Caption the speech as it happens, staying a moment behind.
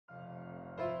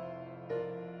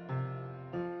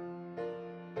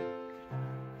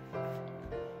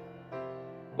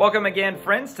Welcome again,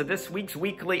 friends, to this week's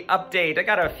weekly update. I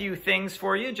got a few things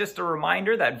for you. Just a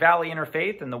reminder that Valley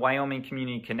Interfaith and the Wyoming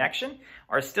Community Connection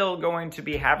are still going to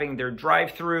be having their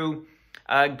drive-through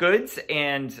goods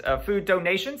and food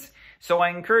donations. So I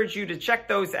encourage you to check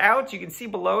those out. You can see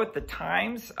below at the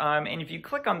times, and if you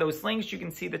click on those links, you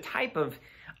can see the type of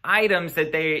items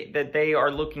that they are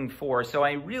looking for. So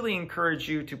I really encourage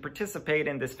you to participate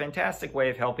in this fantastic way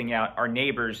of helping out our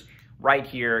neighbors right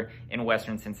here in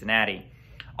Western Cincinnati.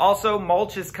 Also,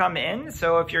 mulch has come in,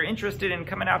 so if you're interested in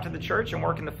coming out to the church and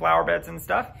working the flower beds and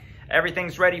stuff,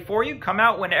 everything's ready for you. Come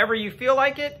out whenever you feel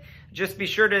like it. Just be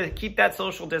sure to keep that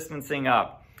social distancing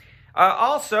up.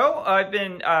 Also,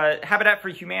 Habitat for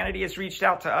Humanity has reached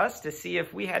out to us to see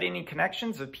if we had any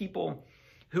connections of people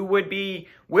who would be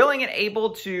willing and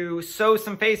able to sew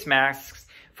some face masks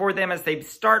for them as they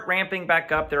start ramping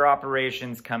back up their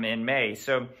operations come in May.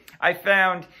 So I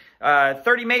found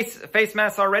 30 face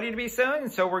masks already to be sewn,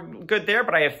 so we're good there,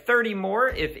 but I have 30 more.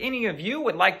 If any of you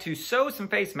would like to sew some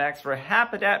face masks for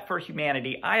Habitat for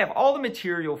Humanity, I have all the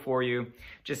material for you.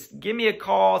 Just give me a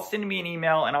call, send me an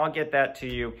email, and I'll get that to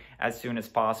you as soon as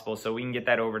possible so we can get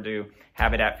that over to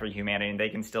Habitat for Humanity and they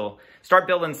can still start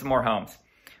building some more homes.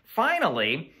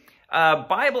 Finally,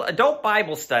 adult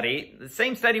Bible study, the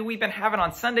same study we've been having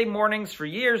on Sunday mornings for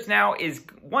years now, is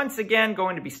once again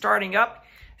going to be starting up.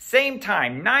 Same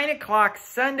time, 9 o'clock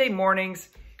Sunday mornings,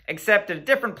 except at a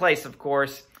different place, of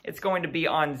course. It's going to be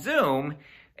on Zoom.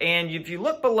 And if you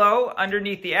look below,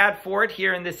 underneath the ad for it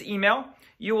here in this email,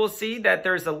 you will see that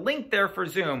there's a link there for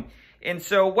Zoom. And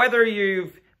so whether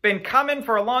you've been coming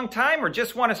for a long time or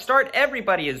just want to start,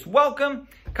 everybody is welcome.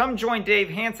 Come join Dave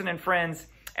Hansen and friends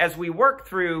as we work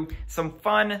through some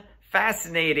fun,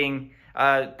 fascinating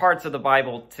parts of the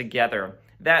Bible together.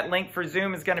 That link for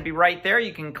Zoom is going to be right there.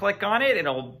 You can click on it.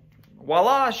 It'll,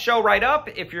 voila, show right up.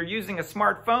 If you're using a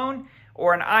smartphone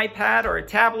or an iPad or a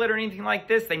tablet or anything like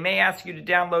this, they may ask you to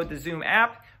download the Zoom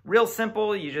app. Real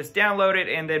simple. You just download it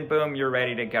and then boom, you're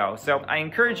ready to go. So I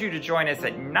encourage you to join us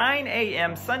at 9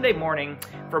 a.m. Sunday morning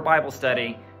for Bible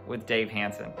study with Dave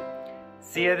Hansen.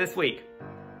 See you this week.